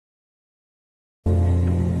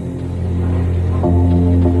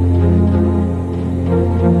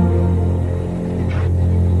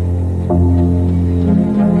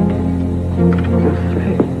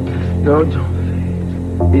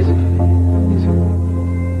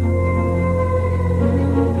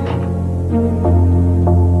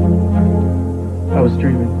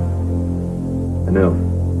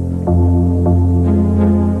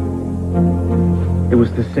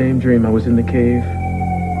dream. I was in the cave.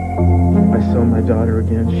 I saw my daughter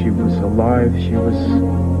again. She was alive. She was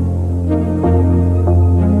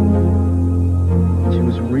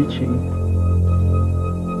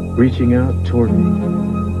reaching out toward me.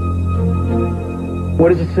 What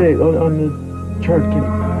does it say on the chart?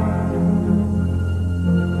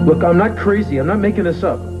 Look, I'm not crazy. I'm not making this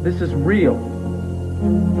up. This is real.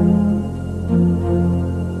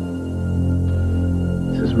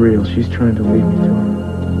 This is real. She's trying to lead me to her.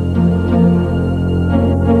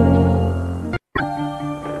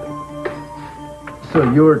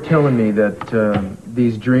 So you're telling me that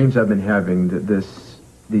these dreams I've been having,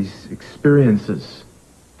 these experiences,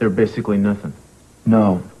 they're basically nothing?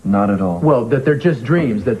 No, not at all. Well, that they're just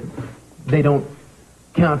dreams, that they don't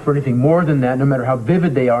count for anything more than that, no matter how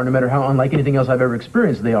vivid they are, no matter how unlike anything else I've ever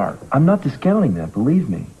experienced they are. I'm not discounting that, believe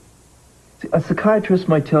me. See, a psychiatrist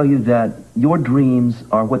might tell you that your dreams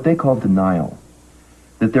are what they call denial,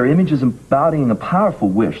 that they're images embodying a powerful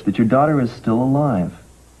wish that your daughter is still alive.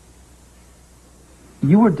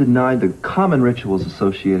 You were denied the common rituals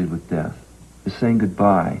associated with death, the saying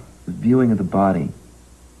goodbye, the viewing of the body,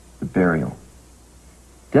 the burial.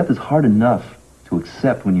 Death is hard enough to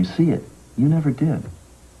accept when you see it. You never did.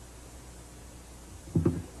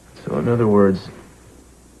 So in other words,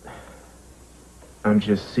 I'm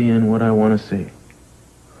just seeing what I want to see.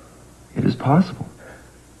 It is possible.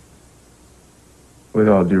 With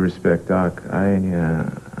all due respect, Doc,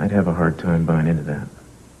 I'd have a hard time buying into that.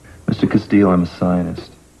 Mr. Castillo, I'm a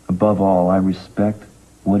scientist. Above all, I respect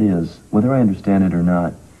what is, whether I understand it or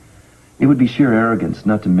not. It would be sheer arrogance,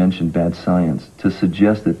 not to mention bad science, to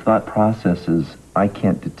suggest that thought processes I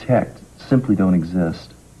can't detect simply don't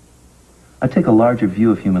exist. I take a larger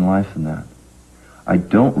view of human life than that. I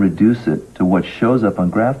don't reduce it to what shows up on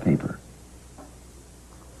graph paper.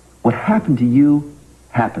 What happened to you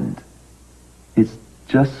happened. It's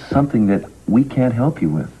just something that we can't help you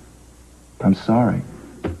with. I'm sorry.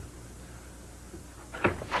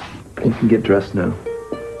 You can get dressed now.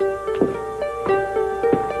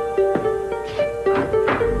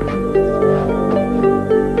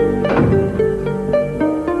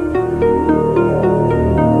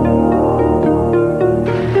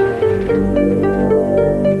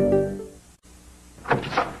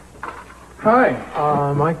 Hi,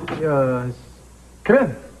 Mike, come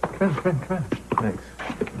in. Thanks.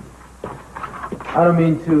 I don't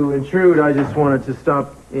mean to intrude. I just wanted to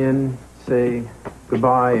stop in, say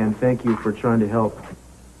goodbye, and thank you for trying to help.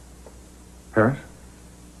 Paris?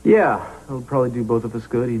 Yeah, it'll probably do both of us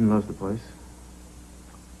good. Eden loves the place.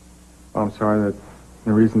 Well, I'm sorry that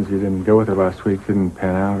the reasons you didn't go with her last week didn't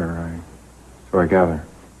pan out, so I gather.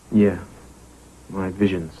 Yeah, my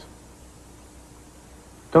visions.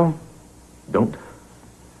 Don't?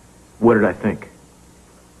 What did I think?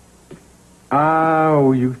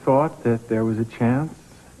 Oh, you thought that there was a chance,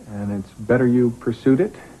 and it's better you pursued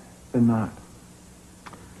it than not.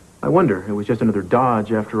 I wonder. It was just another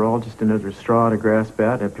dodge, after all, just another straw to grasp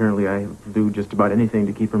at. Apparently I do just about anything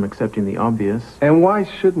to keep from accepting the obvious. And why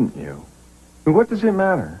shouldn't you? I mean, what does it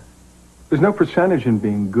matter? There's no percentage in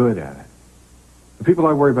being good at it. The people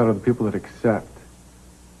I worry about are the people that accept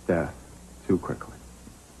death too quickly.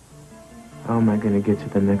 How am I going to get to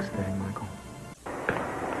the next thing, Michael?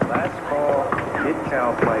 Last call,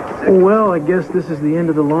 mid-cow flight 6. Well, I guess this is the end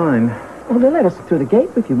of the line. Well, they'll let us through the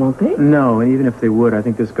gate with you, won't they? No, and even if they would, I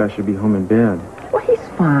think this guy should be home in bed. Well, he's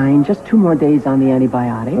fine. Just 2 more days on the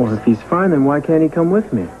antibiotics. Well, if he's fine, then why can't he come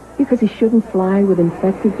with me? Because he shouldn't fly with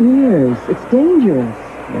infected ears. It's dangerous.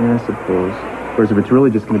 Yeah, I suppose. Of course, if it's really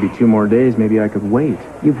just going to be 2 more days, maybe I could wait.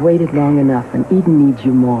 You've waited long enough, and Eden needs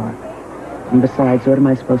you more. And besides, what am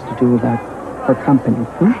I supposed to do about her company,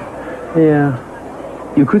 Yeah.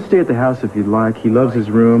 You could stay at the house if you'd like. He loves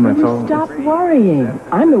his room, that's all. Stop worrying.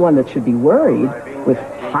 I'm the one that should be worried, with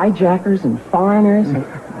hijackers and foreigners.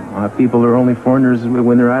 People are only foreigners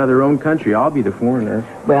when they're out of their own country. I'll be the foreigner.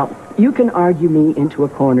 Well, you can argue me into a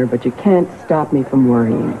corner, but you can't stop me from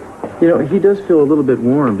worrying. You know, he does feel a little bit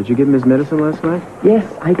warm. Did you give him his medicine last night? Yes,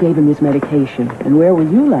 I gave him his medication. And where were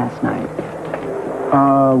you last night?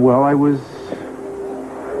 Well, I was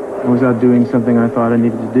out doing something I thought I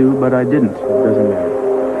needed to do, but I didn't. It doesn't matter.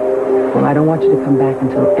 Well, I don't want you to come back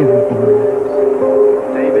until everything arrives.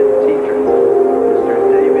 David Tetrick. Mr.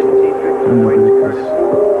 David Tetrick.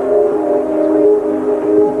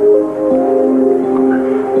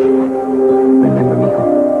 Remember, Miko,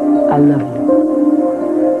 I love you.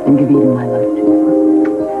 And give Eden my love, too.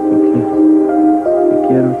 Okay. Te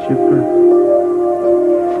quiero, Chipper.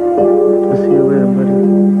 I'll see you later, buddy.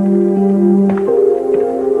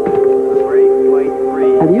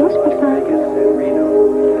 Adios, Papa.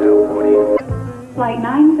 Flight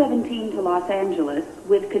 970 Los Angeles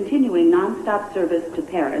with continuing non-stop service to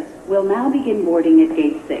Paris will now begin boarding at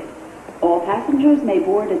Gate 6. All passengers may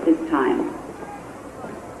board at this time.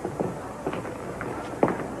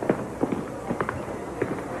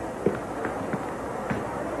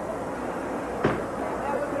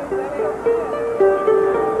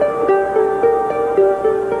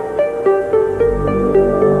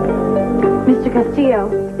 Mr. Castillo.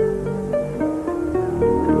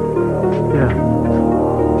 Yeah.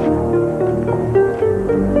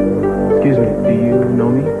 Excuse me, do you know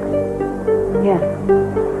me? Yes.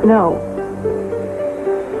 No.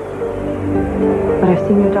 But I've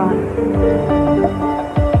seen your daughter.